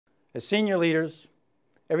As senior leaders,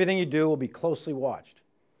 everything you do will be closely watched,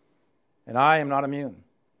 and I am not immune.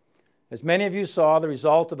 As many of you saw the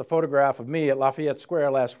result of the photograph of me at Lafayette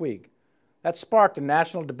Square last week, that sparked a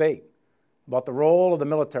national debate about the role of the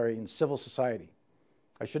military in civil society.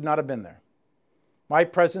 I should not have been there. My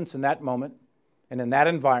presence in that moment and in that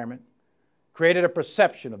environment created a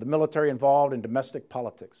perception of the military involved in domestic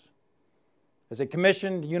politics. As a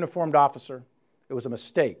commissioned uniformed officer, it was a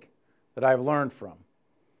mistake that I have learned from,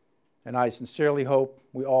 and I sincerely hope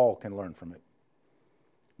we all can learn from it.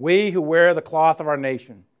 We who wear the cloth of our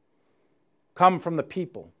nation come from the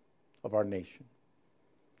people of our nation,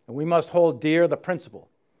 and we must hold dear the principle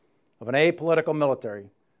of an apolitical military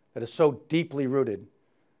that is so deeply rooted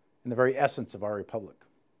in the very essence of our republic.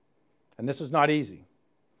 And this is not easy.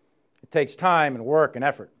 It takes time and work and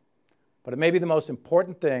effort, but it may be the most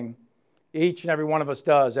important thing each and every one of us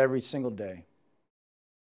does every single day.